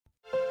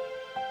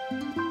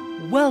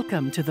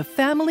Welcome to the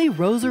Family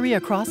Rosary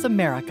Across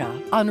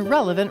America on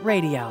Relevant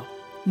Radio.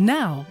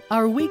 Now,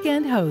 our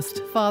weekend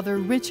host, Father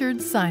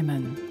Richard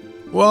Simon.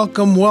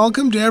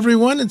 Welcome to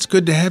everyone. It's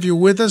good to have you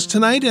with us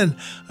tonight. And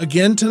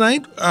again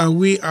tonight,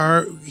 we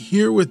are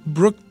here with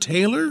Brooke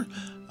Taylor.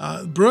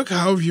 Brooke,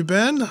 how have you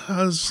been?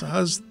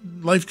 How's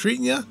life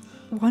treating you?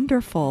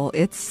 Wonderful.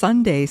 It's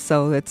Sunday,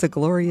 so it's a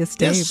glorious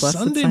day. Yes,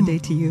 Blessed Sunday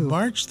to you.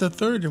 March the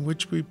 3rd, in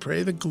which we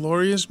pray the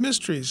glorious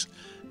mysteries,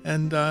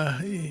 and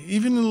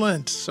even in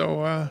Lent.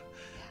 So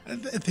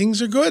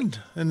things are good,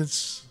 and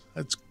it's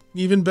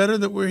even better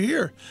that we're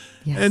here.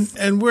 Yes.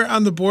 And we're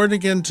on the board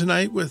again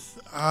tonight with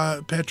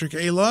Patrick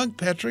Alog.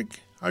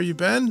 Patrick, how you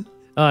been?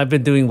 I've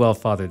been doing well,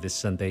 Father, this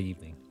Sunday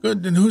evening.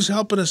 Good. And who's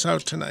helping us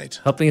out tonight?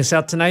 Helping us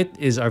out tonight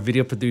is our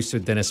video producer,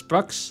 Dennis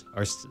Brooks.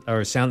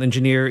 Our sound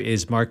engineer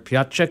is Mark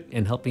Piatchik,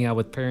 and helping out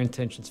with prayer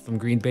intentions from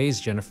Green Bay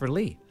is Jennifer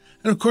Lee.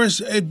 And of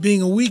course, it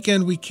being a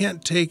weekend, we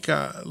can't take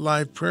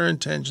live prayer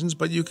intentions,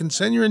 but you can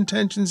send your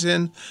intentions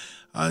in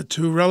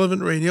to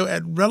Relevant Radio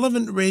at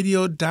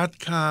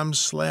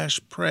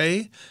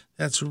relevantradio.com/pray.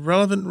 That's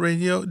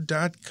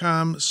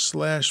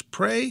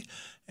relevantradio.com/pray.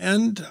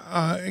 And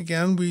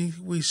again,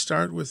 we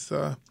start with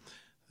the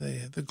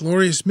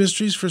glorious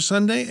mysteries for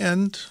Sunday,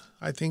 and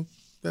I think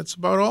that's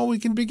about all we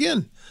can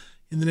begin.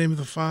 In the name of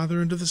the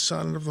Father, and of the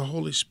Son, and of the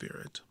Holy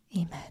Spirit.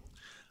 Amen.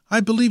 I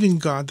believe in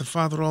God, the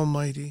Father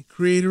Almighty,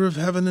 creator of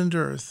heaven and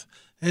earth,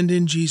 and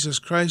in Jesus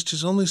Christ,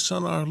 his only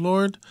Son, our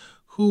Lord,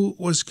 who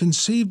was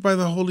conceived by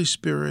the Holy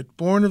Spirit,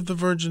 born of the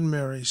Virgin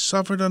Mary,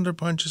 suffered under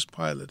Pontius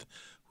Pilate,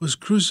 was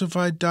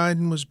crucified, died,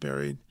 and was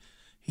buried.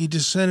 He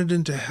descended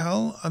into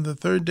hell. On the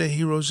third day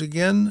he rose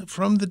again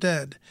from the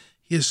dead.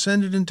 He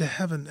ascended into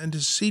heaven and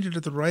is seated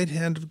at the right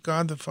hand of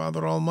God the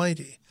Father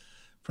Almighty.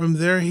 From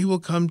there he will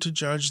come to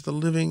judge the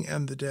living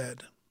and the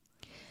dead.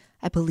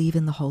 I believe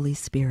in the Holy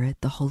Spirit,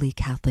 the Holy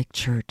Catholic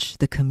Church,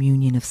 the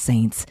communion of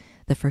saints,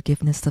 the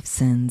forgiveness of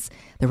sins,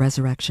 the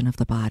resurrection of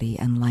the body,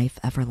 and life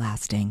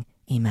everlasting.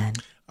 Amen.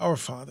 Our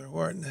Father, who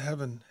art in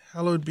heaven,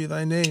 hallowed be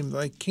thy name.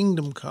 Thy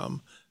kingdom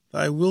come.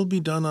 Thy will be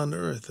done on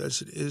earth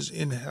as it is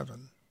in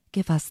heaven.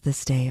 Give us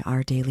this day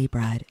our daily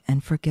bread,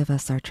 and forgive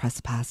us our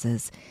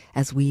trespasses,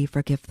 as we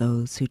forgive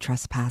those who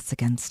trespass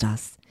against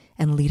us.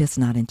 And lead us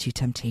not into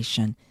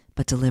temptation,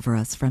 but deliver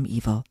us from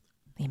evil.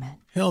 Amen.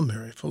 Hail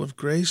Mary, full of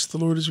grace, the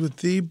Lord is with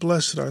thee.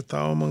 Blessed art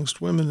thou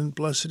amongst women, and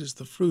blessed is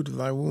the fruit of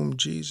thy womb,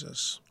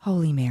 Jesus.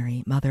 Holy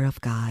Mary, Mother of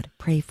God,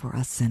 pray for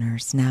us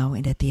sinners, now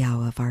and at the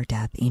hour of our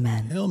death.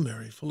 Amen. Hail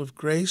Mary, full of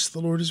grace, the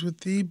Lord is with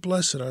thee.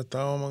 Blessed art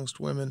thou amongst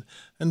women,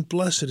 and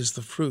blessed is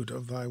the fruit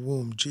of thy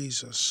womb,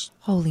 Jesus.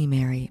 Holy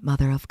Mary,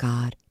 Mother of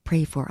God,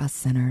 pray for us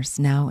sinners,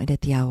 now and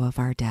at the hour of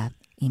our death.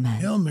 Amen.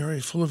 Hail Mary,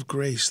 full of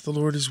grace, the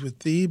Lord is with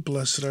thee.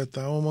 Blessed art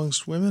thou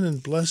amongst women,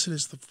 and blessed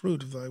is the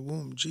fruit of thy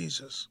womb,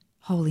 Jesus.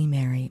 Holy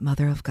Mary,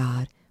 Mother of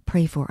God,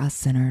 pray for us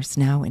sinners,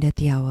 now and at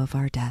the hour of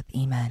our death.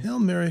 Amen. Hail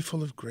Mary,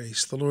 full of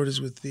grace, the Lord is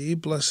with thee.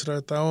 Blessed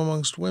art thou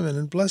amongst women,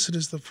 and blessed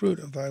is the fruit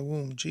of thy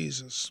womb,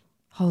 Jesus.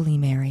 Holy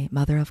Mary,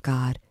 Mother of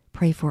God,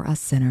 pray for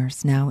us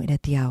sinners, now and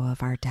at the hour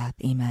of our death.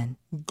 Amen.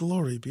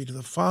 Glory be to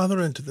the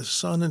Father, and to the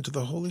Son, and to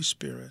the Holy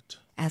Spirit.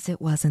 As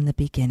it was in the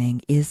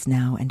beginning, is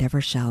now, and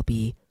ever shall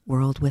be,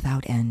 world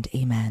without end.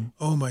 Amen.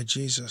 O my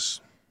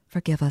Jesus,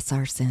 forgive us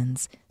our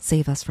sins,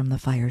 save us from the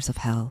fires of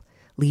hell.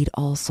 Lead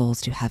all souls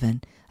to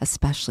heaven,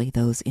 especially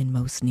those in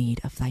most need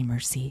of thy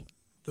mercy.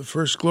 The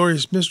first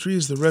glorious mystery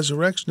is the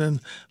resurrection, and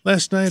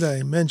last night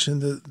I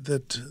mentioned that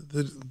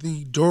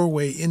the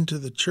doorway into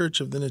the Church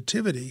of the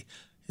Nativity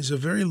is a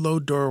very low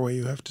doorway.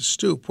 You have to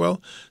stoop.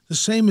 Well, the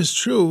same is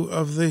true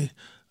of the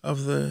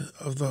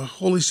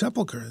Holy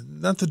Sepulchre.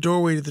 Not the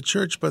doorway to the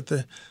church, but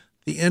the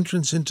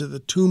entrance into the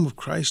tomb of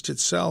Christ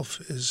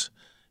itself is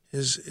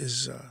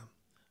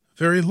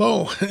very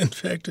low. In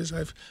fact, as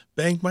I've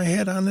banged my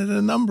head on it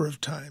a number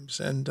of times.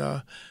 And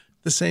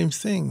the same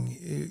thing,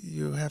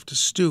 you have to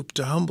stoop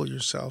to humble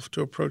yourself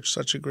to approach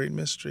such a great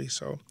mystery.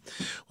 So,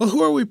 well,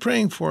 who are we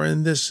praying for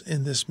in this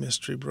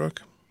mystery,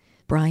 Brooke?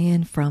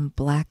 Brian from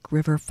Black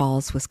River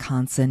Falls,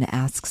 Wisconsin,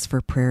 asks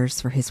for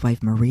prayers for his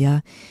wife,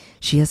 Maria.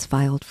 She has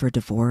filed for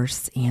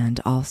divorce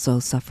and also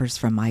suffers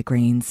from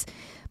migraines.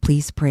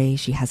 Please pray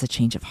she has a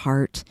change of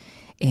heart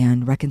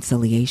and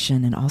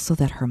reconciliation, and also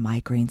that her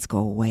migraines go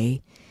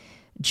away.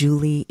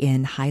 Julie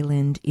in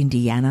Highland,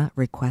 Indiana,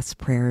 requests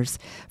prayers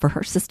for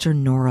her sister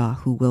Nora,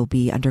 who will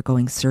be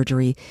undergoing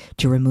surgery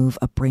to remove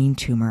a brain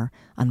tumor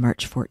on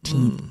March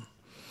 14th.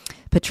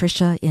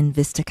 Patricia in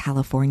Vista,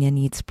 California,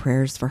 needs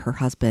prayers for her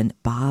husband,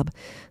 Bob,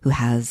 who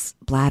has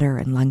bladder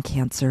and lung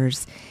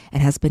cancers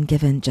and has been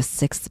given just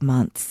 6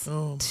 months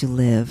to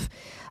live.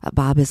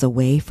 Bob is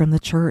away from the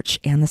church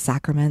and the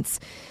sacraments.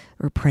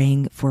 We're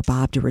praying for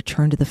Bob to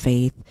return to the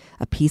faith,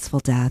 a peaceful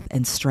death,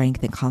 and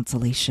strength and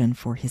consolation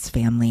for his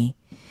family.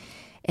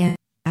 And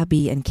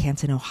Abby in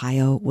Canton,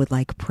 Ohio, would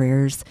like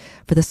prayers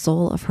for the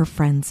soul of her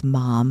friend's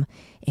mom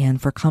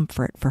and for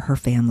comfort for her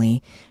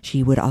family.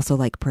 She would also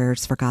like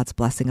prayers for God's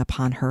blessing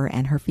upon her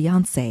and her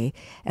fiancé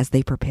as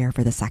they prepare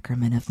for the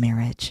sacrament of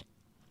marriage.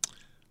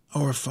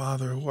 Our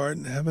Father, who art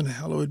in heaven,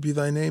 hallowed be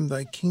thy name.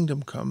 Thy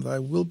kingdom come, thy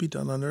will be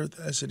done on earth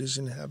as it is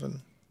in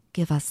heaven.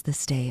 Give us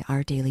this day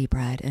our daily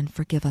bread, and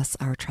forgive us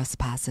our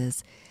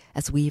trespasses,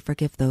 as we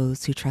forgive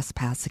those who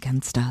trespass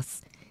against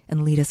us.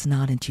 And lead us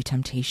not into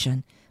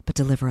temptation, but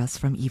deliver us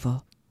from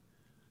evil.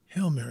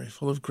 Hail Mary,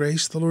 full of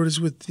grace, the Lord is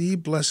with thee.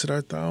 Blessed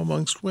art thou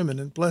amongst women,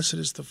 and blessed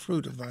is the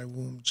fruit of thy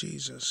womb,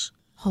 Jesus.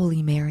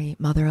 Holy Mary,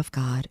 Mother of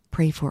God,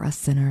 pray for us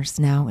sinners,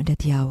 now and at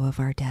the hour of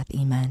our death.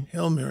 Amen.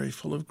 Hail Mary,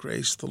 full of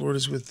grace, the Lord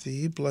is with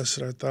thee.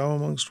 Blessed art thou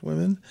amongst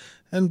women,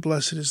 and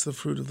blessed is the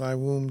fruit of thy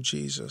womb,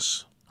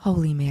 Jesus.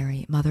 Holy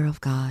Mary, Mother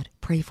of God,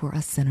 pray for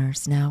us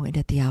sinners, now and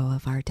at the hour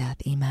of our death.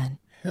 Amen.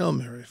 Hail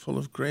Mary, full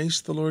of grace,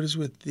 the Lord is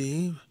with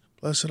thee.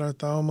 Blessed art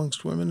thou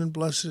amongst women, and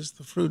blessed is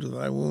the fruit of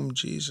thy womb,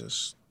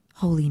 Jesus.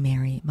 Holy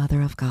Mary,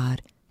 Mother of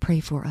God, pray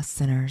for us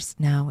sinners,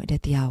 now and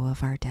at the hour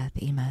of our death.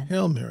 Amen.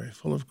 Hail Mary,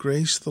 full of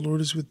grace, the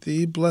Lord is with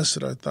thee.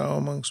 Blessed art thou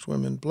amongst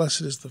women,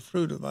 blessed is the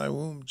fruit of thy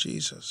womb,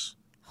 Jesus.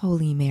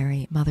 Holy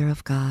Mary, Mother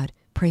of God,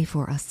 pray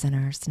for us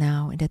sinners,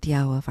 now and at the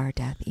hour of our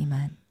death.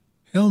 Amen.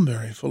 Hail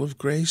Mary, full of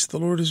grace, the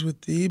Lord is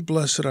with thee.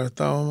 Blessed art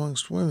thou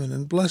amongst women,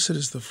 and blessed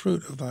is the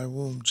fruit of thy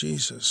womb,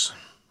 Jesus.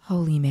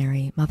 Holy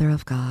Mary, Mother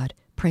of God,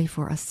 pray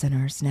for us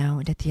sinners, now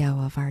and at the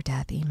hour of our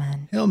death.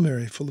 Amen. Hail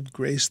Mary, full of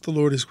grace, the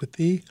Lord is with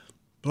thee.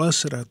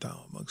 Blessed art thou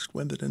amongst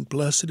women, and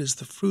blessed is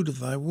the fruit of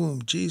thy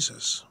womb,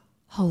 Jesus.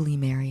 Holy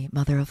Mary,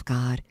 Mother of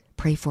God,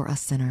 pray for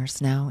us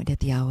sinners, now and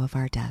at the hour of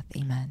our death.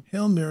 Amen.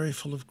 Hail Mary,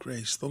 full of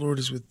grace, the Lord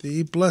is with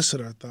thee.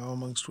 Blessed art thou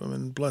amongst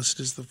women, and blessed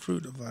is the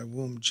fruit of thy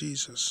womb,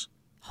 Jesus.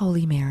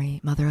 Holy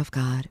Mary, Mother of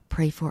God,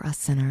 pray for us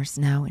sinners,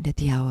 now and at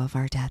the hour of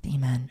our death.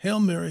 Amen. Hail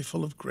Mary,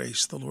 full of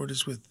grace, the Lord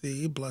is with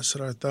thee. Blessed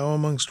art thou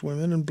amongst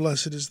women, and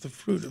blessed is the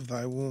fruit of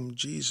thy womb,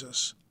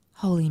 Jesus.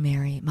 Holy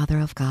Mary, Mother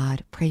of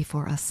God, pray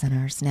for us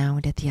sinners, now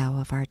and at the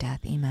hour of our death.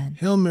 Amen.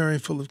 Hail Mary,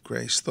 full of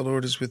grace, the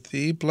Lord is with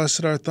thee.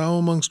 Blessed art thou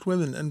amongst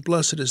women, and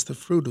blessed is the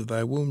fruit of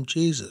thy womb,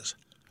 Jesus.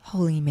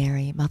 Holy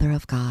Mary, Mother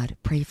of God,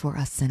 pray for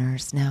us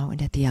sinners, now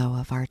and at the hour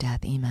of our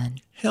death.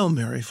 Amen. Hail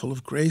Mary, full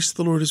of grace,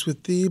 the Lord is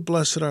with thee.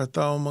 Blessed art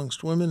thou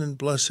amongst women, and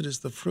blessed is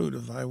the fruit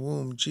of thy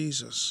womb,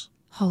 Jesus.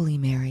 Holy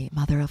Mary,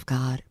 Mother of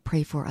God,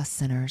 pray for us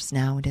sinners,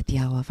 now and at the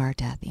hour of our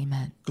death.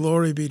 Amen.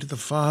 Glory be to the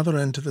Father,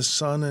 and to the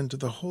Son, and to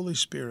the Holy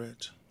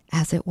Spirit.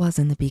 As it was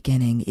in the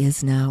beginning,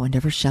 is now, and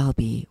ever shall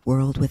be,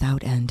 world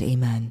without end.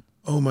 Amen.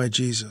 O my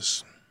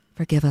Jesus,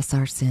 forgive us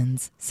our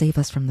sins, save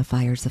us from the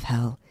fires of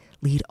hell,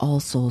 lead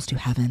all souls to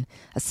heaven,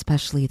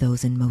 especially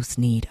those in most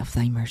need of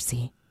thy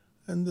mercy.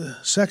 And the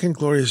second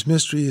glorious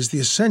mystery is the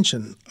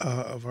ascension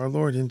of our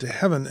Lord into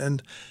heaven.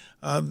 And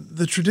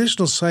the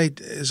traditional site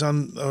is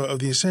of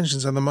the ascension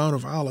is on the Mount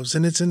of Olives,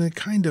 and it's in a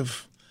kind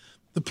of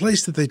the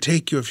place that they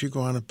take you if you go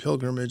on a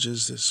pilgrimage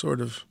is this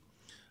sort of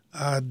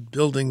odd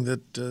building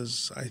that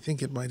is, I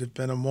think it might have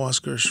been a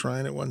mosque or a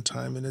shrine at one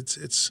time, and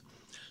it's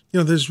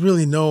there's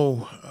really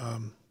no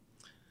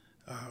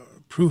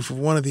proof of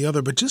one or the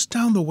other, but just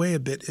down the way a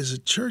bit is a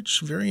church,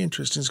 very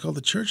interesting. It's called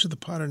the Church of the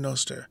Pater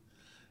Noster,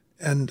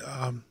 and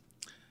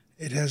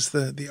it has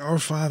the Our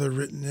Father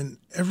written in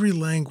every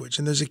language,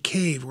 and there's a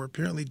cave where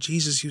apparently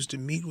Jesus used to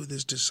meet with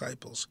his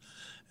disciples.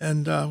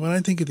 And when I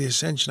think of the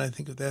Ascension, I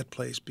think of that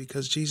place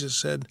because Jesus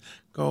said,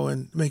 go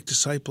and make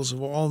disciples of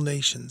all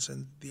nations,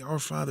 and the Our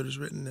Father is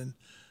written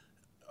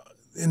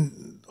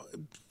in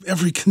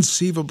every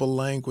conceivable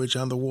language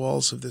on the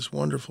walls of this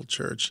wonderful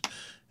church.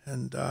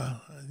 And,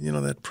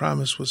 that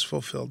promise was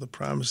fulfilled, the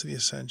promise of the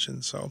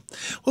Ascension. So,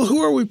 well,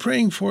 who are we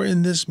praying for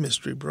in this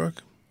mystery,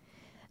 Brooke?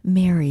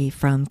 Mary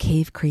from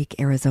Cave Creek,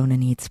 Arizona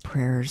needs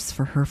prayers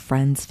for her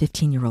friend's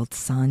 15-year-old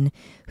son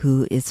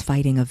who is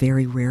fighting a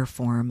very rare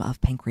form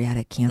of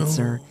pancreatic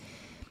cancer. Oh.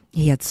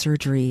 He had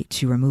surgery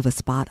to remove a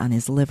spot on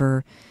his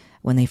liver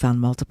when they found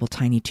multiple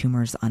tiny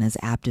tumors on his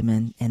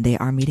abdomen, and they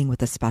are meeting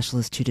with a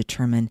specialist to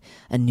determine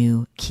a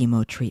new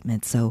chemo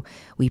treatment. So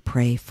we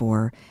pray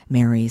for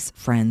Mary's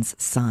friend's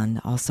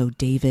son. Also,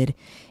 David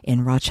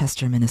in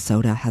Rochester,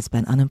 Minnesota, has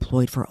been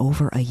unemployed for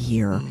over a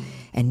year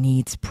and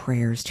needs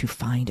prayers to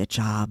find a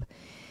job.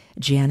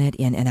 Janet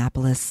in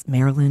Annapolis,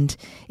 Maryland,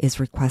 is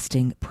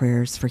requesting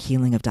prayers for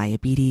healing of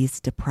diabetes,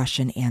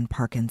 depression, and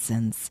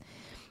Parkinson's.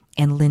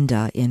 And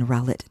Linda in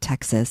Rowlett,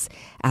 Texas,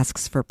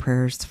 asks for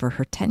prayers for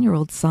her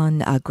 10-year-old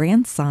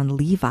grandson,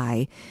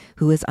 Levi,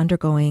 who is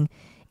undergoing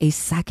a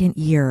second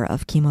year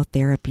of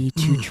chemotherapy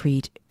to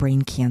treat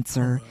brain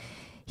cancer.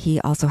 He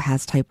also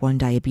has type 1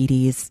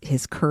 diabetes.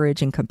 His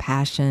courage and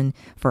compassion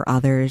for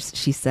others,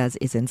 she says,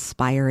 is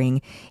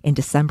inspiring. In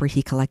December,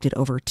 he collected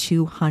over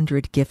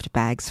 200 gift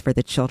bags for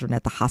the children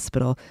at the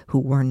hospital who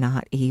were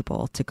not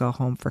able to go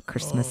home for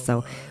Christmas.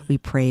 So we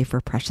pray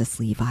for precious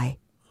Levi.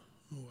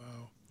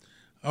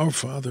 Our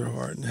Father, who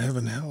art in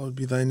heaven, hallowed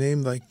be thy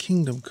name. Thy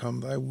kingdom come,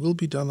 thy will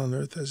be done on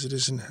earth as it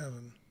is in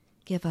heaven.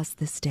 Give us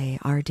this day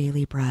our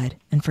daily bread,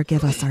 and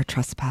forgive us our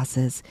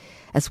trespasses,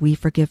 as we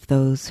forgive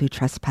those who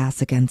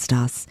trespass against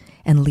us.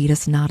 And lead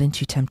us not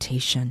into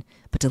temptation,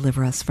 but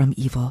deliver us from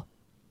evil.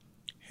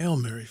 Hail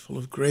Mary, full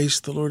of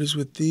grace, the Lord is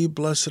with thee.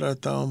 Blessed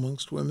art thou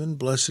amongst women.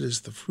 Blessed is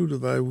the fruit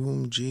of thy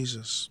womb,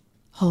 Jesus.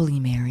 Holy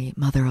Mary,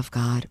 Mother of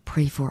God,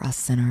 pray for us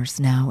sinners,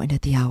 now and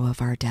at the hour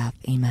of our death.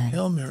 Amen.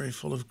 Hail Mary,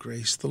 full of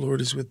grace, the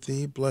Lord is with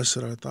thee. Blessed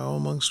art thou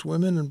amongst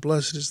women, and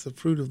blessed is the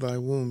fruit of thy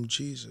womb,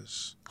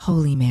 Jesus.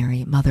 Holy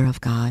Mary, Mother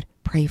of God,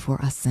 pray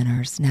for us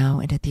sinners, now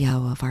and at the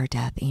hour of our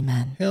death.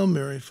 Amen. Hail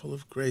Mary, full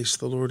of grace,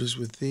 the Lord is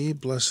with thee.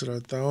 Blessed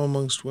art thou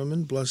amongst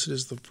women, blessed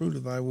is the fruit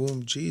of thy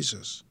womb,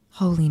 Jesus.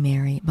 Holy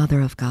Mary,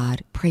 Mother of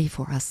God, pray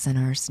for us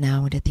sinners,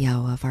 now and at the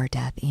hour of our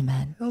death.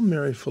 Amen. Hail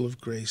Mary, full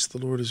of grace, the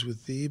Lord is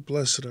with thee.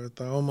 Blessed art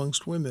thou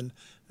amongst women,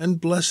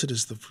 and blessed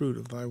is the fruit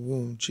of thy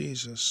womb,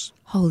 Jesus.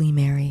 Holy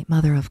Mary,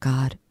 Mother of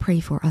God, pray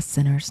for us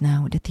sinners,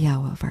 now and at the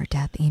hour of our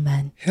death.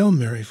 Amen. Hail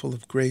Mary, full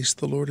of grace,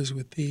 the Lord is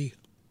with thee.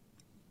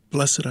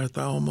 Blessed art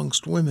thou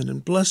amongst women,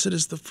 and blessed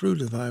is the fruit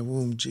of thy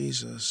womb,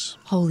 Jesus.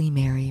 Holy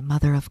Mary,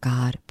 Mother of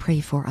God, pray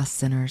for us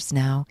sinners,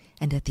 now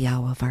and at the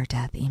hour of our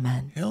death.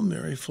 Amen. Hail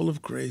Mary, full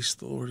of grace,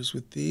 the Lord is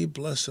with thee.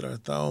 Blessed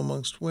art thou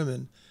amongst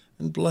women,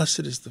 and blessed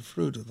is the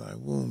fruit of thy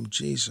womb,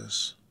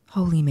 Jesus.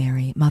 Holy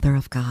Mary, Mother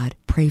of God,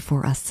 pray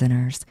for us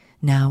sinners,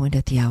 now and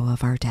at the hour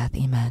of our death.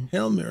 Amen.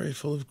 Hail Mary,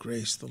 full of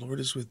grace, the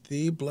Lord is with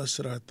thee.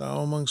 Blessed art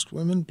thou amongst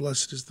women,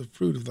 blessed is the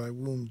fruit of thy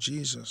womb,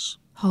 Jesus.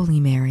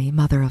 Holy Mary,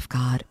 Mother of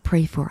God,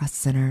 pray for us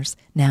sinners,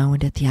 now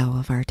and at the hour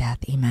of our death.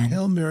 Amen.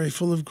 Hail Mary,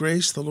 full of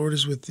grace, the Lord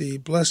is with thee.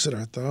 Blessed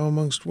art thou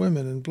amongst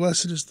women, and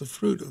blessed is the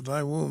fruit of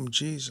thy womb,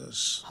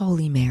 Jesus.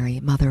 Holy Mary,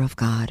 Mother of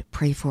God,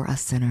 pray for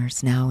us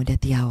sinners, now and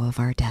at the hour of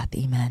our death.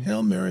 Amen.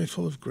 Hail Mary,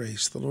 full of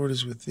grace, the Lord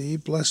is with thee.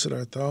 Blessed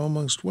art thou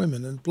amongst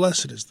women, and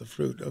blessed is the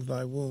fruit of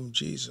thy womb,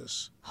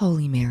 Jesus.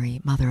 Holy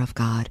Mary, Mother of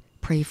God,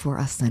 pray for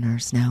us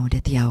sinners, now and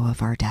at the hour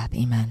of our death.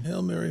 Amen.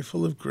 Hail Mary,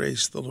 full of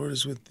grace, the Lord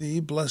is with thee.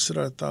 Blessed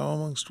art thou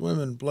amongst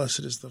women,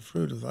 blessed is the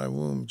fruit of thy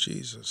womb,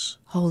 Jesus.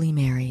 Holy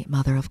Mary,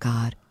 Mother of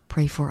God,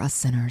 pray for us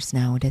sinners,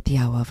 now and at the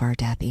hour of our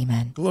death.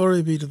 Amen.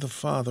 Glory be to the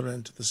Father,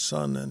 and to the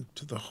Son, and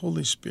to the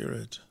Holy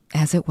Spirit.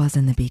 As it was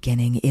in the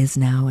beginning, is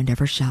now, and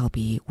ever shall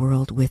be,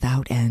 world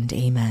without end.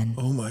 Amen.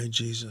 O my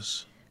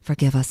Jesus.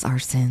 Forgive us our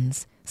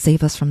sins,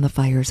 save us from the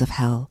fires of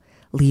hell,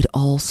 lead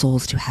all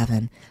souls to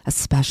heaven,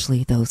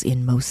 especially those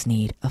in most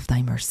need of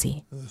thy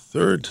mercy. The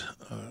third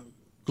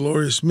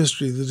glorious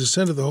mystery, the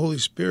descent of the Holy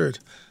Spirit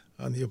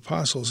on the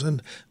apostles,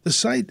 and the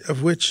site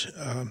of which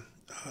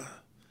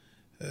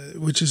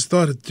is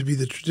thought to be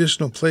the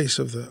traditional place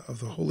of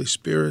the Holy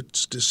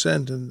Spirit's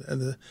descent,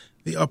 and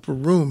the upper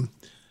room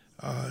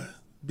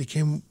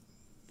became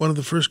one of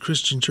the first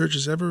Christian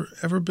churches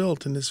ever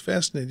built. And it's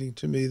fascinating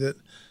to me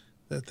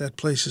that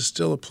place is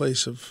still a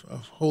place of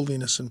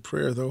holiness and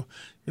prayer, though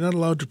you're not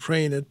allowed to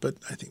pray in it, but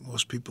I think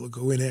most people who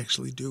go in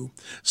actually do.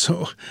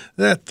 So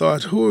that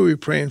thought, who are we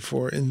praying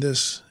for in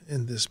this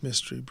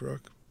mystery,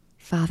 Brooke?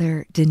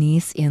 Father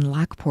Denise in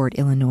Lockport,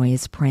 Illinois,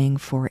 is praying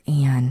for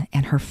Anne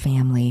and her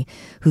family,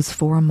 whose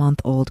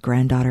 4-month-old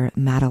granddaughter,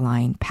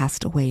 Madeline,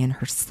 passed away in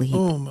her sleep.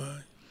 Oh,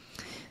 my.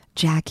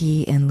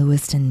 Jackie in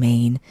Lewiston,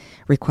 Maine,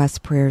 requests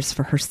prayers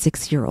for her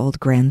 6-year-old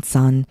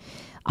grandson.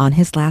 On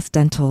his last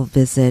dental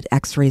visit,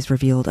 x-rays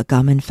revealed a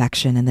gum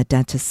infection, and the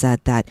dentist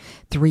said that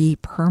 3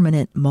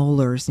 permanent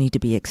molars need to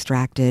be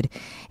extracted.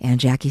 And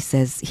Jackie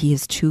says he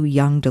is too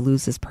young to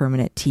lose his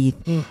permanent teeth.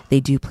 They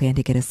do plan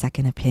to get a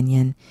second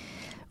opinion.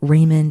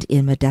 Raymond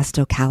in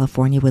Modesto,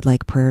 California would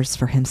like prayers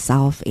for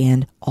himself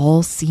and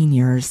all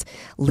seniors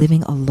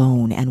living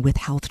alone and with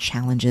health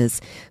challenges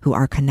who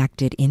are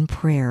connected in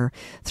prayer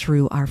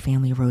through our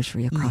family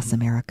rosary across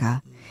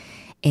America.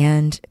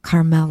 And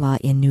Carmela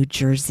in New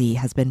Jersey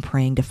has been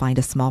praying to find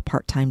a small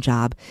part-time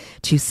job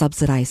to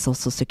subsidize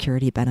Social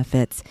Security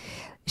benefits.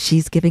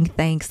 She's giving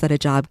thanks that a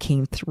job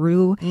came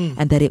through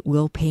and that it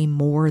will pay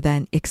more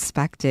than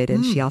expected.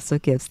 And she also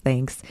gives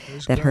thanks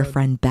that her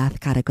friend Beth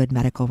got a good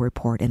medical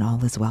report and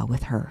all is well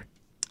with her.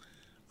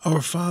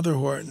 Our Father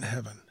who art in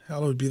heaven,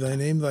 hallowed be thy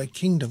name, thy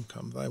kingdom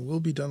come, thy will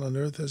be done on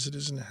earth as it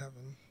is in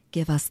heaven.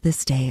 Give us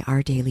this day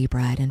our daily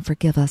bread, and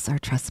forgive us our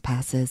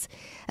trespasses,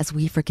 as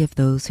we forgive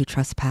those who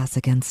trespass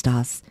against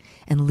us.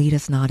 And lead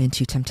us not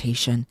into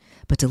temptation,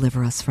 but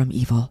deliver us from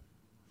evil.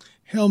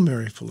 Hail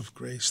Mary, full of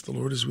grace, the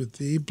Lord is with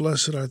thee.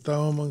 Blessed art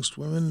thou amongst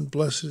women, and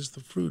blessed is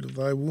the fruit of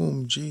thy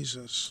womb,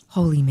 Jesus.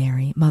 Holy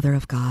Mary, Mother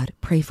of God,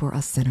 pray for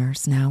us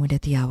sinners, now and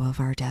at the hour of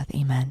our death.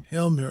 Amen.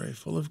 Hail Mary,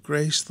 full of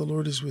grace, the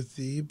Lord is with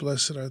thee.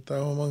 Blessed art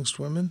thou amongst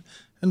women,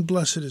 and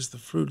blessed is the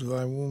fruit of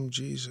thy womb,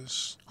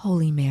 Jesus.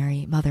 Holy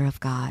Mary, Mother of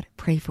God,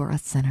 pray for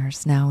us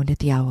sinners, now and at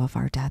the hour of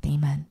our death.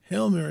 Amen.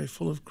 Hail Mary,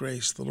 full of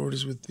grace, the Lord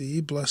is with thee.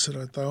 Blessed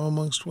art thou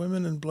amongst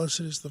women, and blessed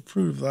is the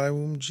fruit of thy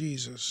womb,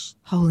 Jesus.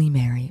 Holy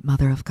Mary,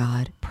 Mother of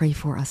God, pray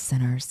for us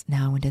sinners,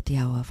 now and at the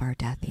hour of our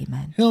death.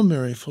 Amen. Hail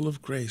Mary, full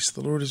of grace, the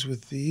Lord is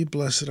with thee.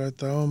 Blessed art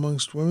thou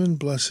amongst women,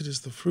 blessed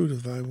is the fruit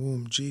of thy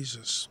womb,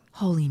 Jesus.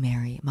 Holy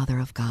Mary, Mother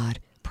of God,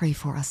 pray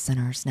for us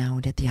sinners, now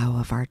and at the hour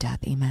of our death.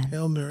 Amen.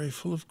 Hail Mary,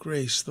 full of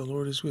grace, the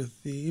Lord is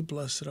with thee.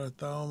 Blessed art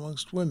thou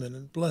amongst women,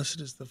 and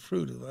blessed is the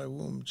fruit of thy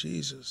womb,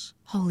 Jesus.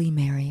 Holy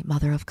Mary,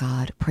 Mother of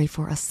God, pray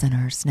for us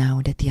sinners, now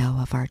and at the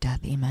hour of our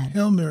death. Amen.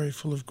 Hail Mary,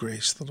 full of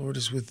grace, the Lord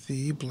is with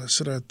thee.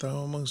 Blessed art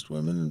thou amongst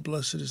women, and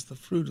blessed is the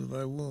fruit of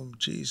thy womb,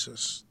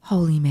 Jesus.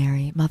 Holy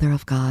Mary, Mother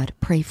of God,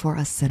 pray for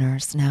us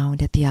sinners, now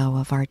and at the hour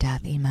of our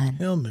death. Amen.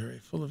 Hail Mary,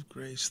 full of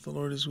grace, the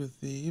Lord is with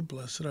thee.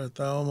 Blessed art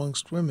thou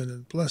amongst women,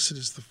 and blessed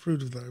is the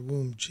fruit of thy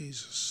womb,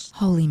 Jesus.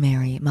 Holy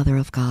Mary, Mother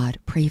of God,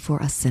 pray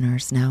for us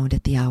sinners, now and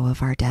at the hour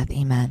of our death.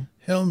 Amen.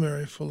 Hail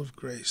Mary, full of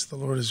grace, the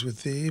Lord is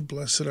with thee.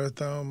 Blessed art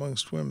thou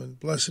amongst women,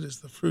 blessed is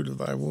the fruit of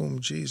thy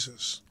womb,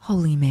 Jesus.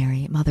 Holy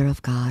Mary, Mother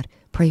of God,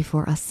 pray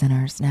for us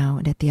sinners, now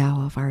and at the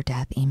hour of our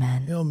death.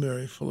 Amen. Hail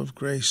Mary, full of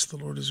grace, the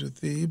Lord is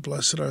with thee.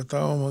 Blessed art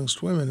thou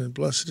amongst women, and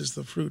blessed is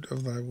the fruit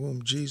of thy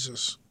womb,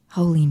 Jesus.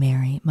 Holy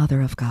Mary,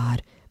 Mother of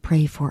God,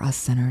 pray for us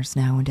sinners,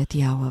 now and at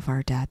the hour of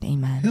our death.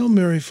 Amen. Hail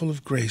Mary, full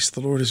of grace, the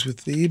Lord is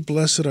with thee.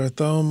 Blessed art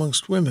thou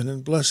amongst women,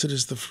 and blessed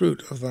is the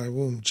fruit of thy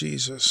womb,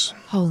 Jesus.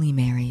 Holy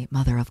Mary,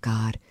 Mother of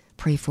God,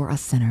 pray for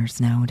us sinners,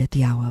 now and at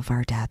the hour of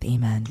our death.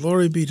 Amen.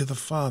 Glory be to the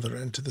Father,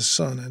 and to the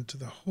Son, and to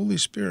the Holy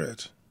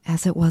Spirit.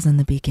 As it was in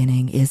the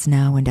beginning, is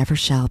now, and ever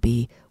shall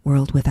be,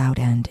 world without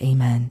end.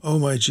 Amen. O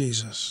my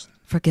Jesus,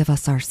 forgive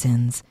us our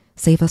sins,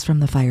 save us from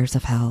the fires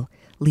of hell,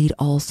 lead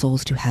all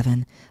souls to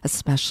heaven,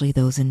 especially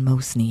those in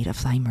most need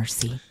of thy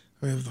mercy.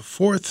 we have the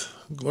fourth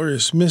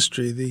glorious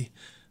mystery,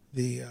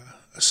 the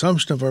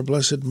Assumption of our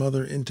Blessed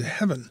Mother into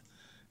heaven.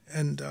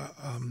 And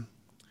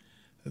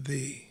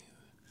the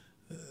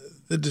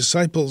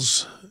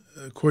disciples,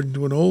 according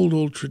to an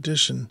old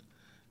tradition,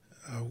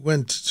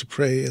 went to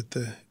pray at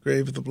the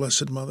grave of the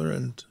Blessed Mother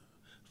and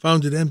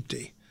found it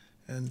empty.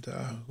 And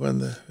when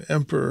the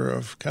Emperor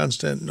of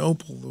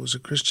Constantinople, who was a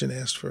Christian,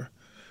 asked for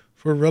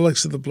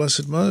relics of the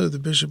Blessed Mother, the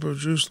Bishop of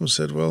Jerusalem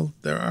said, well,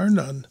 there are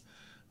none.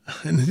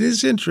 And it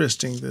is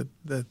interesting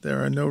that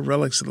there are no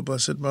relics of the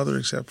Blessed Mother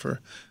except for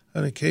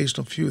an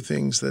occasional few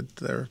things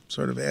that are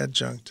sort of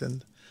adjunct.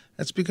 And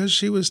that's because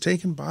she was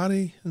taken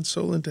body and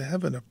soul into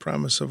heaven, a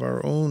promise of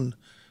our own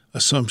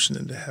assumption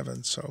into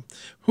heaven. So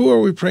who are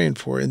we praying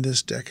for in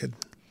this decade?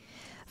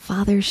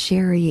 Father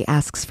Sherry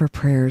asks for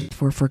prayers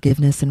for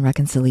forgiveness and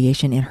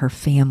reconciliation in her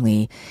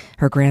family.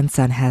 Her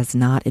grandson has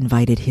not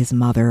invited his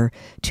mother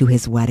to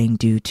his wedding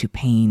due to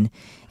pain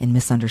and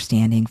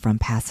misunderstanding from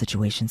past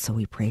situations, so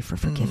we pray for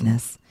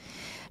forgiveness.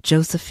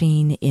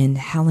 Josephine in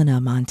Helena,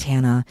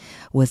 Montana,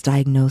 was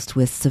diagnosed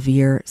with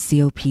severe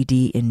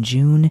COPD in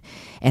June.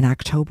 In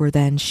October,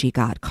 then, she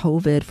got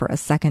COVID for a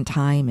second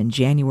time. In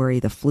January,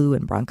 the flu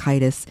and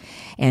bronchitis,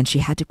 and she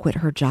had to quit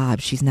her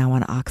job. She's now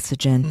on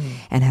oxygen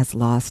and has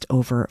lost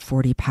over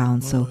 40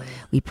 pounds. So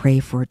we pray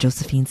for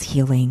Josephine's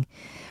healing.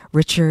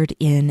 Richard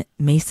in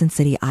Mason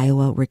City,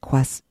 Iowa,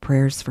 requests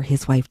prayers for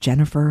his wife,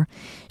 Jennifer.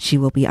 She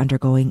will be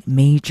undergoing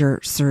major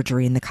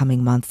surgery in the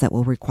coming months that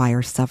will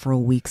require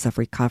several weeks of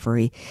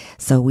recovery.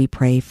 So we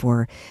pray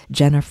for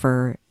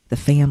Jennifer, the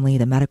family,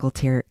 the medical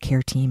care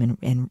team,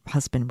 and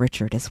husband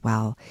Richard as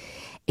well.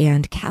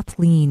 And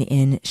Kathleen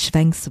in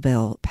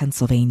Schwenksville,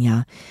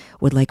 Pennsylvania,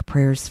 would like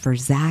prayers for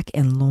Zach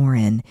and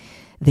Lauren.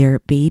 Their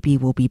baby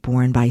will be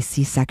born by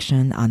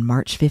C-section on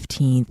March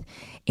 15th,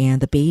 and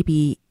the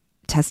baby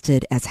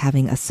tested as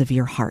having a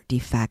severe heart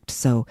defect,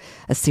 so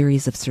a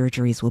series of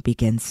surgeries will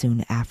begin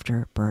soon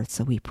after birth.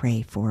 So we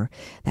pray for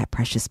that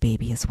precious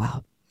baby as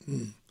well.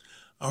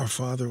 Our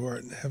Father, who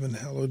art in heaven,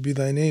 hallowed be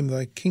thy name.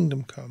 Thy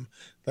kingdom come.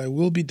 Thy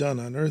will be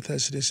done on earth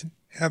as it is in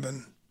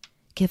heaven.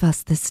 Give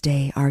us this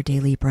day our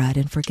daily bread,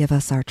 and forgive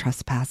us our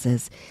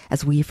trespasses,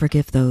 as we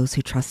forgive those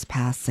who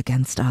trespass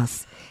against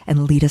us.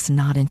 And lead us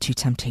not into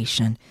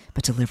temptation,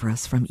 but deliver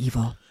us from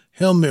evil.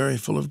 Hail Mary,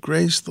 full of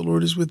grace, the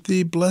Lord is with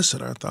thee. Blessed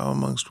art thou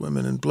amongst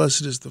women, and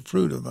blessed is the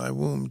fruit of thy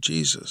womb,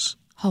 Jesus.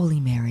 Holy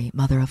Mary,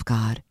 Mother of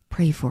God,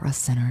 pray for us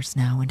sinners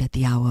now and at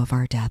the hour of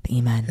our death.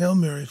 Amen. Hail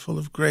Mary, full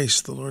of grace,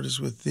 the Lord is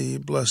with thee.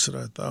 Blessed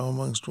art thou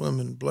amongst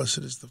women, blessed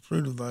is the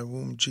fruit of thy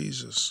womb,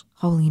 Jesus.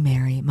 Holy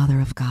Mary, Mother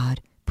of God,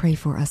 pray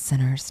for us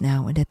sinners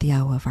now and at the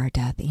hour of our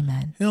death.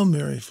 Amen. Hail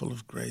Mary, full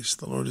of grace,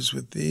 the Lord is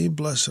with thee.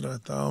 Blessed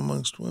art thou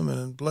amongst women,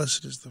 and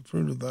blessed is the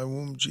fruit of thy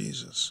womb,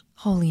 Jesus.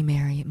 Holy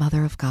Mary,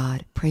 Mother of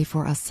God, pray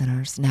for us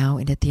sinners now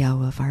and at the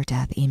hour of our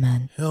death.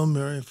 Amen. Hail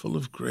Mary, full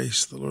of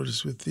grace, the Lord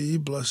is with thee.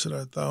 Blessed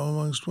art thou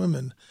amongst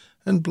women,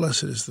 and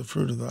blessed is the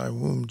fruit of thy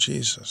womb,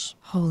 Jesus.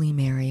 Holy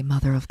Mary,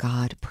 Mother of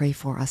God, pray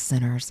for us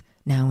sinners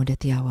now and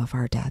at the hour of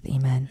our death.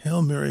 Amen.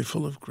 Hail Mary,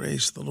 full of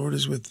grace, the Lord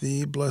is with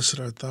thee. Blessed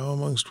art thou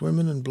amongst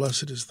women, and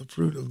blessed is the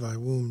fruit of thy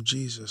womb,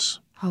 Jesus.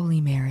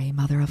 Holy Mary,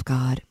 Mother of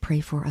God, pray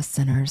for us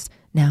sinners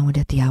now and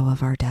at the hour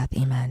of our death.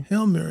 Amen.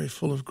 Hail Mary,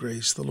 full of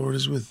grace, the Lord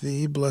is with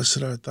thee.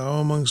 Blessed art thou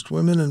amongst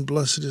women, and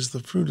blessed is the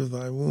fruit of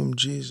thy womb,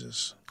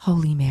 Jesus.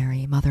 Holy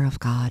Mary, Mother of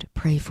God,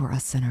 pray for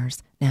us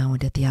sinners now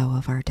and at the hour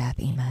of our death.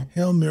 Amen.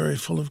 Hail Mary,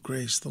 full of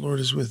grace, the Lord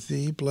is with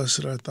thee.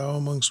 Blessed art thou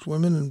amongst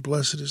women, and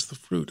blessed is the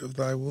fruit of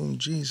thy womb,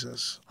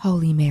 Jesus.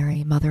 Holy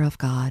Mary, Mother of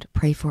God,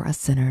 pray for us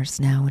sinners,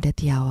 now and at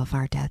the hour of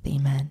our death.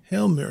 Amen.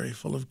 Hail Mary,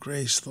 full of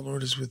grace, the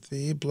Lord is with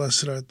thee.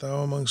 Blessed art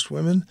thou amongst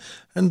women,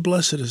 and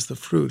blessed is the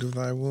fruit of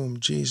thy womb,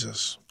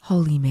 Jesus.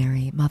 Holy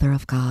Mary, Mother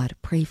of God,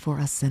 pray for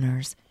us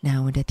sinners,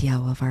 now and at the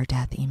hour of our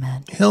death.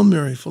 Amen. Hail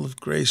Mary, full of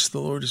grace, the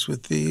Lord is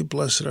with thee.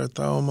 Blessed art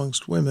thou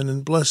amongst women,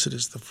 and blessed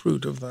is the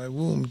fruit of thy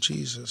womb,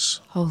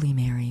 Jesus. Holy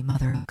Mary,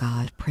 Mother of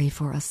God, pray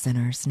for us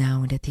sinners,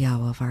 now and at the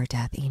hour of our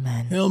death.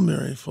 Amen. Hail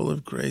Mary, full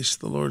of grace,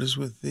 the Lord is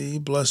with thee.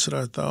 Blessed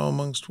art thou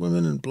amongst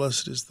women, and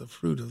blessed is the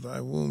fruit of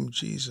thy womb,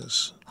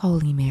 Jesus.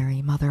 Holy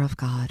Mary, Mother of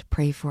God,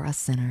 pray for us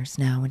sinners,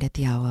 now and at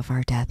the hour of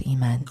our death.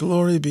 Amen.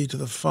 Glory be to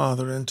the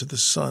Father, and to the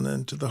Son,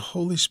 and to the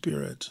Holy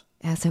Spirit.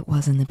 As it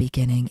was in the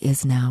beginning,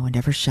 is now, and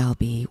ever shall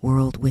be,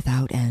 world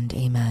without end.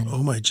 Amen.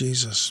 O my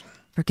Jesus,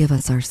 forgive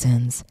us our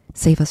sins,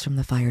 save us from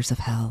the fires of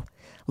hell,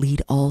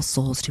 lead all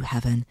souls to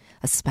heaven,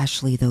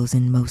 especially those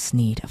in most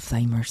need of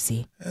thy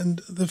mercy.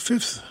 And the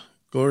fifth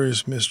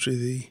glorious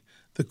mystery,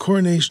 the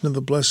coronation of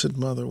the Blessed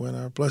Mother, when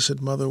our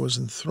Blessed Mother was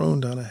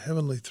enthroned on a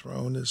heavenly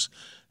throne, as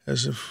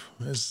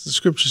the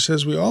Scripture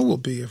says we all will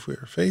be if we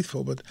are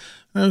faithful. But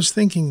I was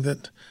thinking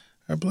that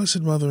our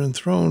Blessed Mother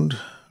enthroned,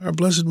 our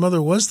Blessed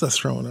Mother was the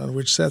throne on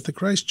which sat the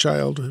Christ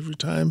child every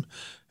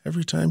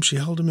time she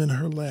held him in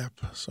her lap.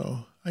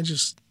 So I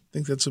just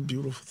think that's a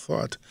beautiful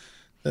thought,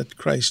 that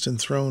Christ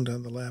enthroned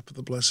on the lap of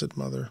the Blessed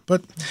Mother.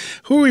 But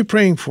who are we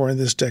praying for in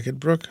this decade,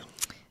 Brooke?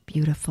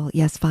 Beautiful.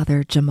 Yes,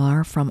 Father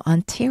Jamar from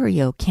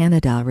Ontario,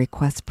 Canada,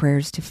 requests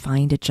prayers to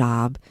find a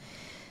job.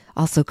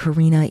 Also,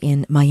 Karina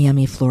in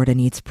Miami, Florida,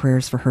 needs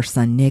prayers for her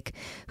son, Nick,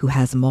 who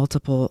has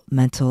multiple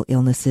mental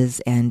illnesses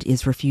and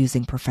is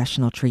refusing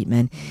professional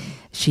treatment.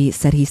 She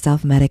said he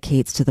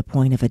self-medicates to the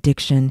point of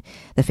addiction.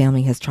 The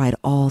family has tried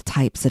all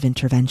types of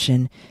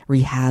intervention,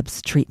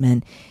 rehabs,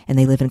 treatment, and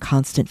they live in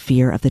constant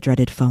fear of the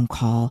dreaded phone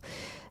call.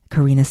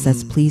 Karina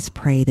says, please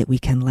pray that we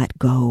can let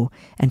go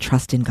and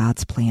trust in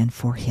God's plan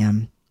for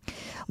him.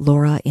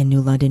 Laura in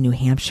New London, New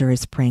Hampshire,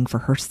 is praying for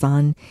her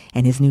son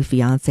and his new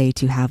fiancée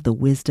to have the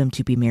wisdom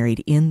to be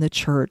married in the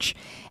church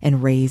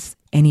and raise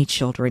any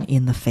children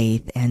in the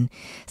faith. And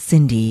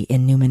Cindy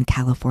in Newman,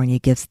 California,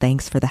 gives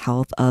thanks for the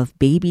health of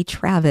baby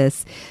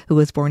Travis, who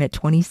was born at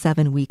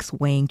 27 weeks,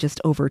 weighing just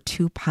over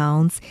 2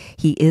 pounds.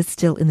 He is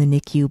still in the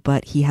NICU,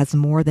 but he has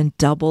more than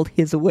doubled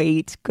his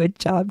weight. Good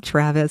job,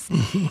 Travis,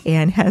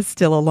 and has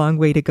still a long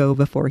way to go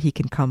before he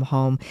can come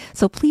home.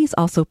 So please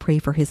also pray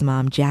for his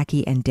mom,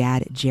 Jackie, and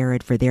dad,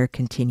 Jared, for their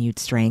continued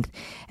strength,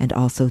 and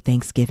also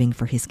thanksgiving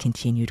for his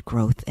continued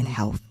growth and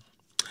health.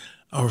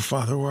 Our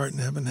Father who art in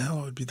heaven,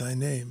 hallowed be thy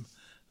name.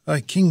 Thy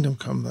kingdom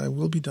come, thy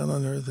will be done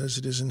on earth as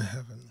it is in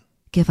heaven.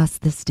 Give us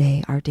this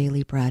day our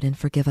daily bread, and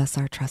forgive us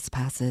our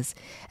trespasses,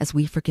 as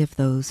we forgive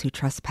those who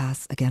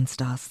trespass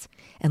against us.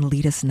 And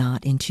lead us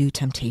not into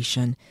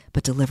temptation,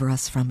 but deliver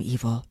us from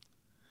evil.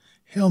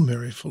 Hail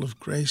Mary, full of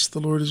grace, the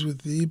Lord is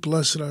with thee.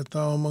 Blessed art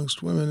thou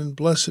amongst women, and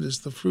blessed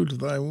is the fruit of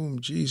thy womb,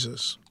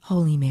 Jesus.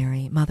 Holy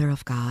Mary, Mother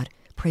of God,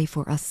 pray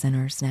for us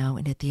sinners now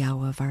and at the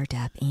hour of our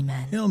death.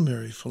 Amen. Hail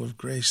Mary, full of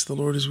grace, the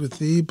Lord is with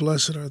thee.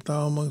 Blessed art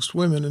thou amongst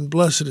women, and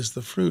blessed is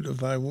the fruit of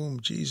thy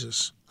womb,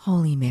 Jesus.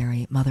 Holy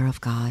Mary, Mother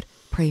of God,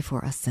 pray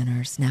for us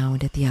sinners now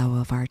and at the hour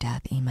of our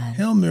death. Amen.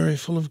 Hail Mary,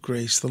 full of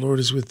grace, the Lord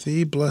is with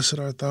thee. Blessed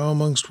art thou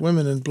amongst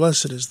women, and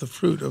blessed is the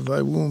fruit of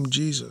thy womb,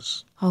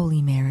 Jesus.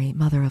 Holy Mary,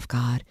 Mother of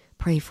God,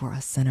 pray for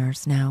us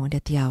sinners now and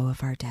at the hour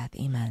of our death.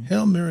 Amen.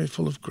 Hail Mary,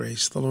 full of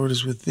grace, the Lord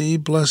is with thee.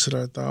 Blessed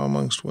art thou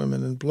amongst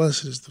women, and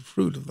blessed is the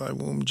fruit of thy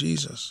womb,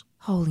 Jesus.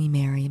 Holy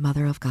Mary,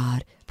 Mother of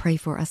God, pray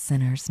for us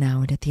sinners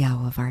now and at the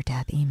hour of our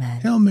death. Amen.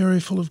 Hail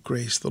Mary, full of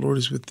grace, the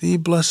Lord is with thee.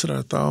 Blessed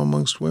art thou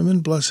amongst women,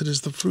 blessed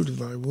is the fruit of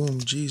thy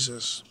womb,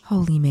 Jesus.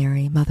 Holy Mary,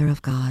 Mother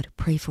of God,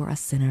 pray for us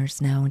sinners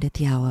now and at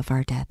the hour of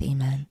our death.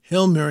 Amen.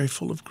 Hail Mary,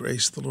 full of grace,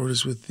 the Lord is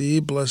with thee.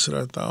 Blessed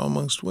art thou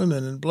amongst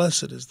women, and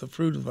blessed is the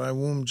fruit of thy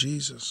womb,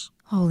 Jesus.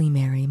 Holy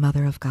Mary,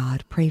 Mother of God,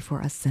 pray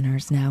for us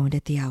sinners now and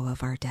at the hour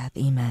of our death.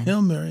 Amen.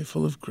 Hail Mary,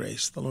 full of grace,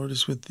 the Lord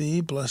is with thee.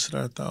 Blessed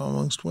art thou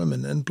amongst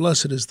women, and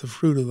blessed is the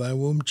fruit of thy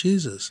womb,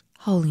 Jesus.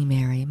 Holy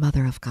Mary,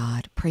 Mother of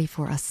God, pray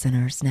for us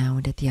sinners now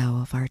and at the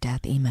hour of our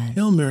death. Amen.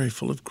 Hail Mary,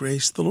 full of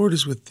grace, the Lord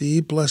is with thee.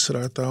 Blessed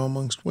art thou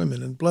amongst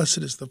women, and blessed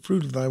is the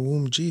fruit of thy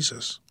womb,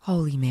 Jesus.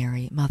 Holy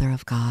Mary, Mother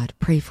of God,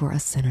 pray for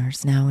us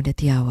sinners now and at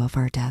the hour of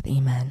our death.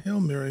 Amen.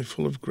 Hail Mary,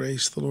 full of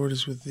grace, the Lord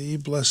is with thee.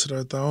 Blessed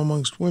art thou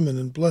amongst women,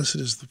 and blessed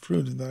is the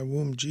fruit of thy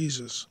womb,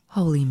 Jesus.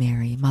 Holy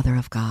Mary, Mother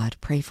of God,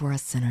 pray for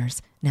us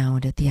sinners now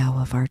and at the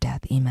hour of our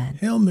death. Amen.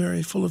 Hail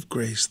Mary, full of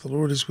grace, the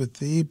Lord is with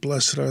thee.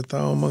 Blessed art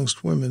thou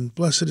amongst women,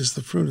 blessed is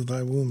the fruit of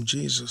thy womb,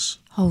 Jesus.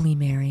 Holy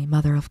Mary,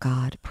 Mother of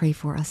God, pray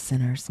for us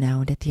sinners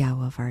now and at the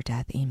hour of our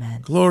death.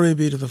 Amen. Glory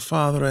be to the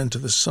Father, and to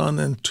the Son,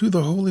 and to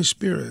the Holy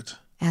Spirit.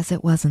 As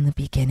it was in the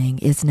beginning,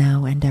 is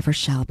now, and ever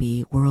shall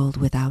be, world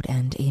without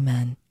end.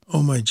 Amen.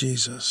 O my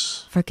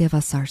Jesus, forgive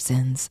us our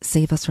sins,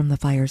 save us from the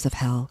fires of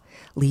hell,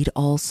 lead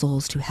all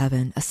souls to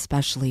heaven,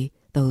 especially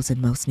those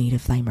in most need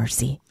of thy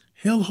mercy.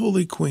 Hail,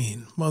 Holy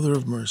Queen, Mother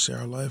of mercy,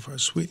 our life, our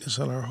sweetness,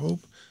 and our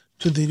hope.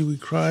 To thee do we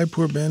cry,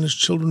 poor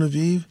banished children of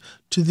Eve.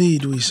 To thee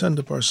do we send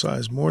up our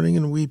sighs, mourning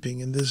and weeping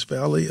in this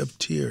valley of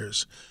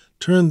tears.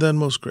 Turn then,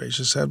 most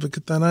gracious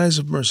Advocate, thine eyes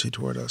of mercy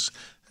toward us,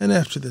 and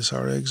after this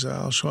our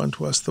exile, show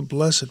unto us the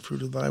blessed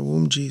fruit of thy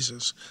womb,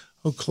 Jesus.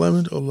 O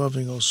clement, O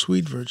loving, O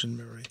sweet Virgin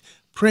Mary,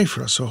 pray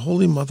for us, O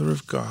Holy Mother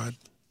of God,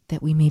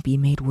 that we may be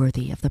made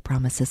worthy of the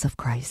promises of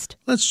Christ.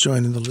 Let's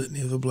join in the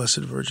litany of the Blessed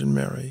Virgin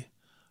Mary.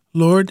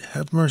 Lord,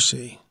 have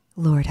mercy.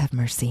 Lord, have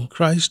mercy.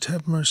 Christ,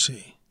 have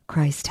mercy.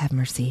 Christ, have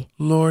mercy.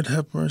 Lord,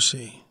 have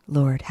mercy.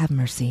 Lord, have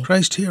mercy.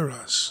 Christ, hear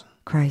us.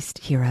 Christ,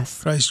 hear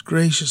us. Christ,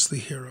 graciously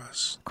hear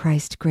us.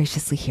 Christ,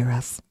 graciously hear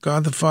us.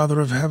 God the Father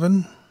of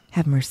heaven,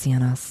 have mercy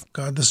on us.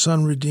 God the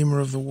Son, Redeemer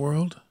of the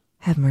world,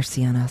 have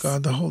mercy on us.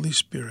 God the Holy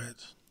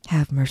Spirit,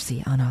 have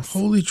mercy on us.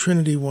 Holy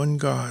Trinity, one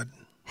God,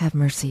 have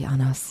mercy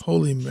on us.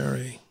 Holy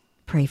Mary,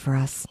 pray for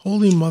us.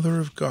 Holy Mother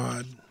of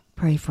God,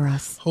 pray for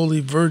us.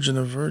 Holy Virgin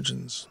of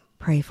Virgins,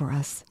 pray for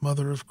us.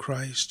 Mother of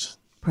Christ,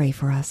 pray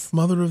for us.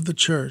 Mother of the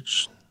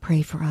Church,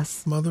 pray for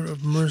us. Mother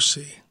of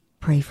mercy,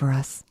 pray for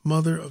us.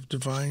 Mother of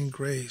divine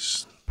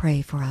grace,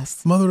 pray for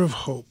us. Mother of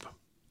hope,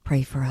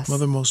 pray for us.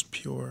 Mother most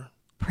pure,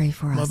 pray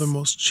for us. Mother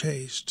most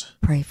chaste,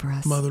 pray for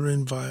us. Mother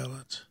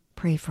inviolate,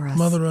 pray for us.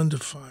 Mother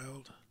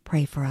undefiled,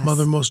 pray for us.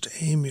 Mother most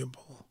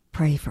amiable,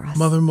 pray for us.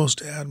 Mother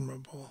most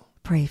admirable,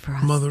 pray for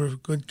us. Mother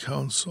of good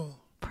counsel,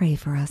 pray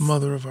for us.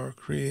 Mother of our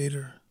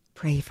Creator,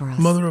 pray for us.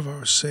 Mother of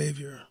our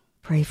Savior,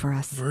 pray for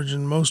us.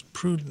 Virgin most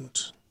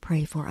prudent,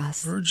 pray for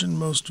us. Virgin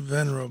most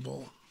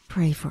venerable,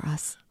 pray for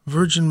us.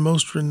 Virgin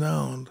most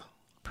renowned,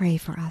 pray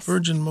for us.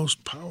 Virgin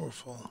most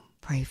powerful,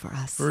 pray for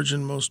us.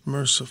 Virgin most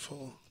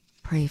merciful,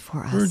 pray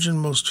for us. Virgin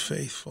most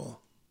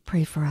faithful,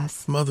 pray for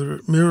us. Mother,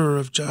 mirror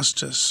of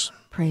justice,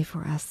 pray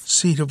for us.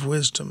 seat of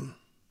wisdom,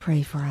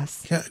 pray for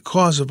us.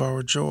 Cause of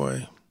our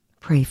joy,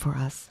 pray for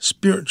us.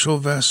 Spiritual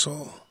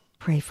vessel,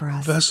 pray for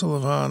us. Vessel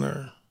of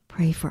honor,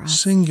 pray for us.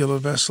 Singular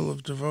vessel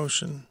of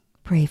devotion,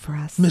 pray for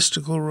us.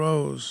 Mystical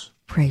rose,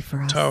 pray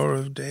for us. Tower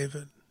of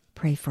David,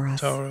 pray for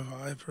us. Tower of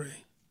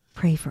ivory,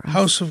 pray for us.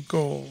 House of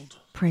gold,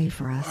 pray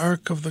for us.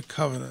 Ark of the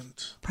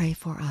covenant, pray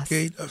for us.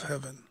 Gate of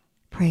heaven,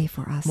 pray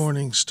for us.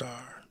 Morning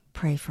star,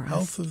 pray for us.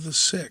 Health of the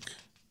sick,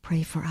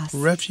 pray for us.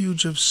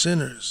 Refuge of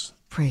sinners,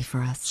 pray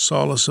for us.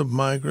 Solace of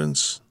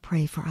migrants,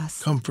 pray for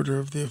us. Comforter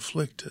of the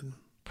afflicted,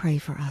 pray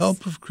for us.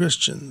 Help of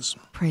Christians,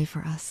 pray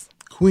for us.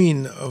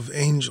 Queen of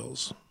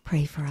angels,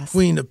 pray for us.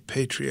 Queen of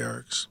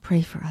patriarchs,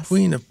 pray for us.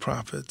 Queen of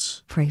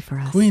prophets, pray for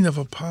us. Queen of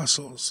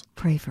apostles,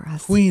 pray for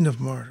us. Queen of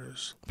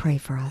martyrs, pray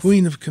for us.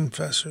 Queen of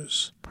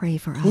confessors, pray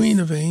for us. Queen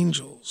of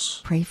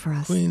angels, pray for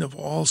us. Queen of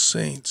all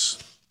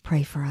saints,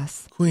 pray for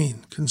us.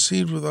 Queen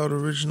conceived without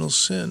original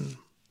sin,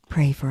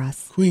 pray for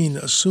us. Queen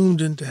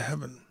assumed into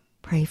heaven,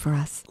 pray for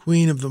us.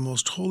 Queen of the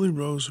most holy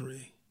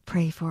rosary,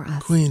 pray for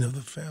us. Queen of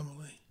the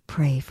family,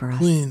 pray for us.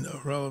 Queen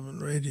of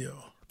relevant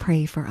radio,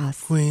 pray for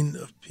us. Queen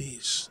of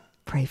peace,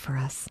 pray for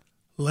us.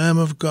 Lamb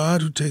of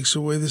God who takes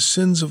away the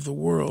sins of the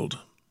world,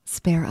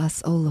 spare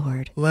us, O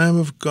Lord. Lamb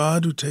of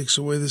God who takes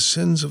away the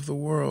sins of the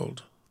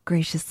world,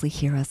 graciously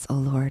hear us, O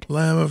Lord.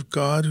 Lamb of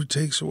God who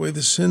takes away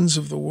the sins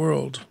of the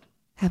world,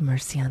 have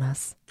mercy on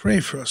us. Pray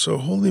for us, O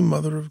Holy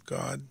Mother of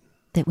God,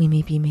 that we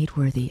may be made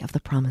worthy of the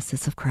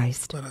promises of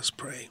Christ. Let us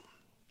pray.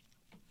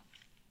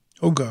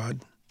 O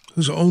God,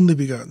 whose only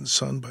begotten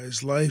Son, by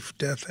his life,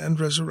 death, and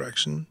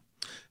resurrection,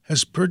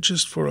 has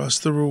purchased for us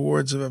the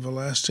rewards of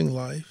everlasting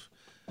life,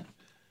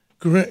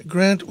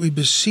 grant, we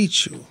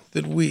beseech you,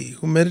 that we,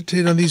 who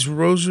meditate on these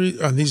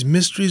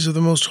mysteries of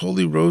the most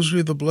holy rosary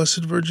of the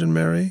Blessed Virgin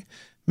Mary,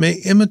 may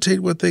imitate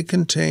what they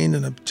contain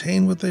and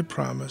obtain what they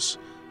promise,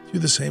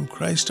 through the same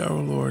Christ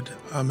our Lord.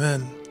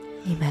 Amen.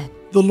 Amen.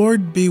 The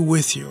Lord be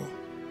with you.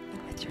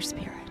 And with your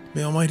spirit.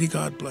 May Almighty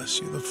God bless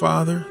you, the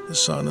Father, the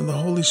Son, and the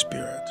Holy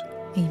Spirit.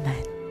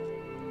 Amen.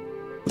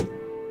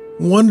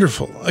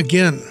 Wonderful.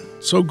 Again,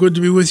 so good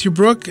to be with you,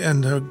 Brooke,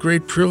 and a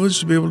great privilege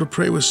to be able to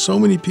pray with so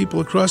many people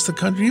across the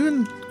country,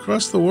 even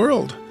across the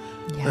world.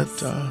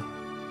 Yes.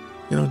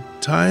 That,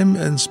 time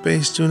and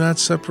space do not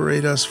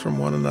separate us from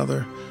one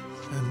another,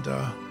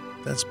 and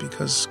that's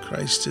because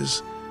Christ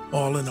is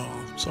all in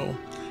all. So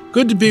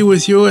good to be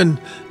with you, and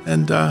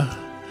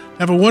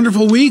have a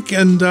wonderful week,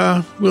 and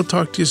we'll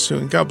talk to you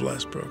soon. God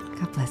bless, Brooke.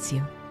 God bless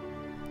you.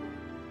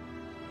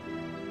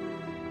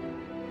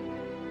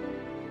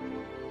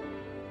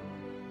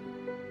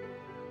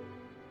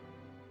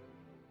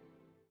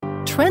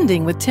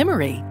 Trending with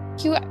Timmery.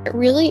 It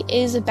really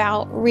is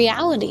about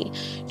reality.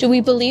 Do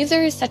we believe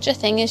there is such a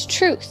thing as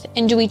truth?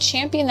 And do we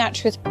champion that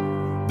truth?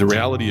 The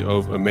reality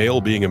of a male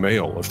being a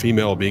male, a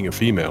female being a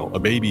female, a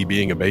baby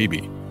being a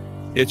baby.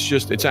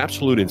 It's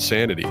absolute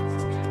insanity.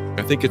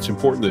 I think it's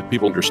important that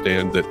people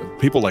understand that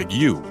people like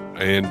you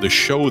and the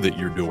show that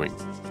you're doing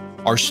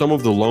are some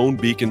of the lone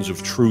beacons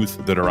of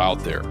truth that are out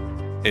there.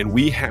 And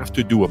we have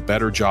to do a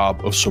better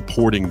job of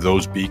supporting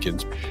those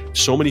beacons.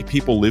 So many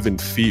people live in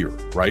fear,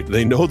 right?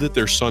 They know that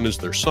their son is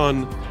their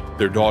son.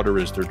 Their daughter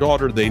is their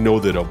daughter. They know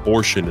that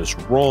abortion is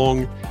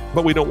wrong,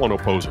 but we don't want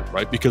to oppose it,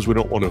 right? Because we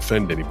don't want to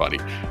offend anybody.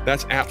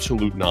 That's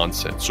absolute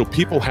nonsense. So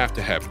people have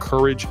to have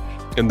courage.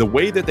 And the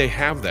way that they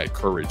have that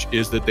courage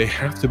is that they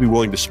have to be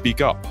willing to speak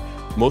up.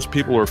 Most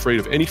people are afraid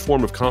of any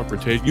form of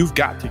confrontation. You've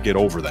got to get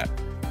over that,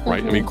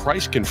 right? I mean,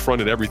 Christ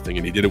confronted everything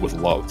and he did it with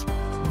love.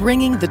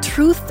 Bringing the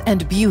truth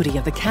and beauty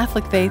of the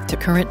Catholic faith to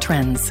current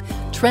trends.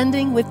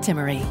 Trending with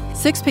Timmerie,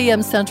 6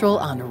 p.m. Central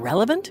on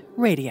Relevant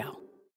Radio.